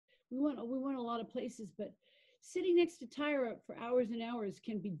we went a lot of places, but sitting next to Tyra for hours and hours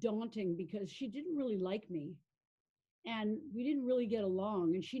can be daunting because she didn't really like me. And we didn't really get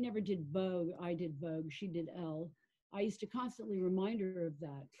along. And she never did Vogue. I did Vogue. She did Elle. I used to constantly remind her of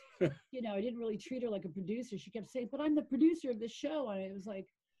that. I didn't really treat her like a producer. She kept saying, "But I'm the producer of this show." And it was like,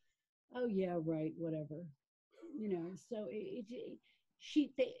 "Oh yeah, right, whatever." So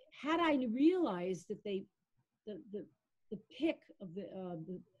they had I realized that the pick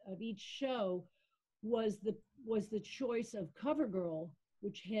of each show was the choice of CoverGirl,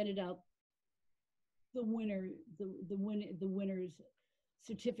 which handed out the winners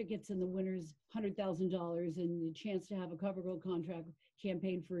certificates and the winners $100,000 and the chance to have a CoverGirl contract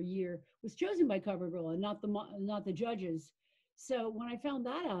campaign for a year, was chosen by CoverGirl and not the judges. So when I found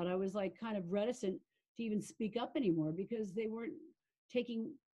that out, I was like kind of reticent to even speak up anymore because they weren't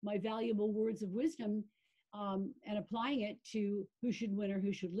taking my valuable words of wisdom and applying it to who should win or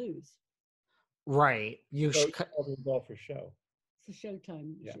who should lose. Right. So all for show. It's a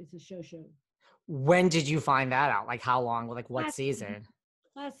Showtime. Yeah. It's a show. When did you find that out? Like how long? Like what season?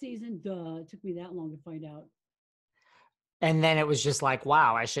 Last season. Duh. It took me that long to find out. And then it was just like,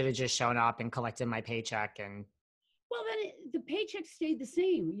 wow, I should have just shown up and collected my paycheck. And well, then the paycheck stayed the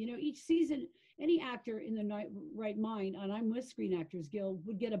same. Each season, any actor in the right mind, and I'm with Screen Actors Guild,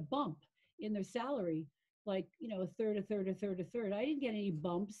 would get a bump in their salary, like a third. I didn't get any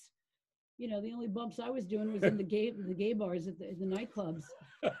bumps. The only bumps I was doing was in the gay bars at the nightclubs.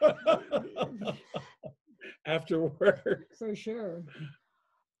 After work. For sure.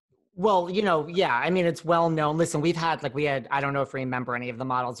 Well, yeah, I mean, it's well known. Listen, we had, I don't know if you remember any of the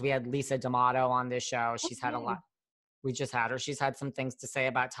models. We had Lisa D'Amato on this show. She's had a lot. We just had her. She's had some things to say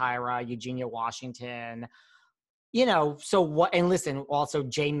about Tyra, Eugenia Washington, so what, and listen, also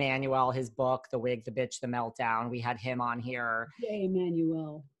Jay Manuel, his book, The Wig, the Bitch, the Meltdown. We had him on here. Jay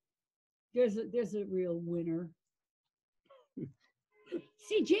Manuel. There's a real winner.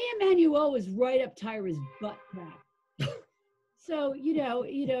 See, Jay Emanuel was right up Tyra's butt crack. So,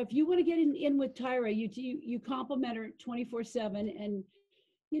 if you want to get in with Tyra, you compliment her 24/7, and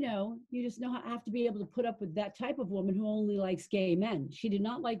you just have to be able to put up with that type of woman who only likes gay men. She did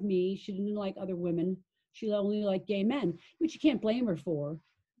not like me. She didn't like other women. She only liked gay men, which you can't blame her for,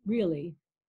 really.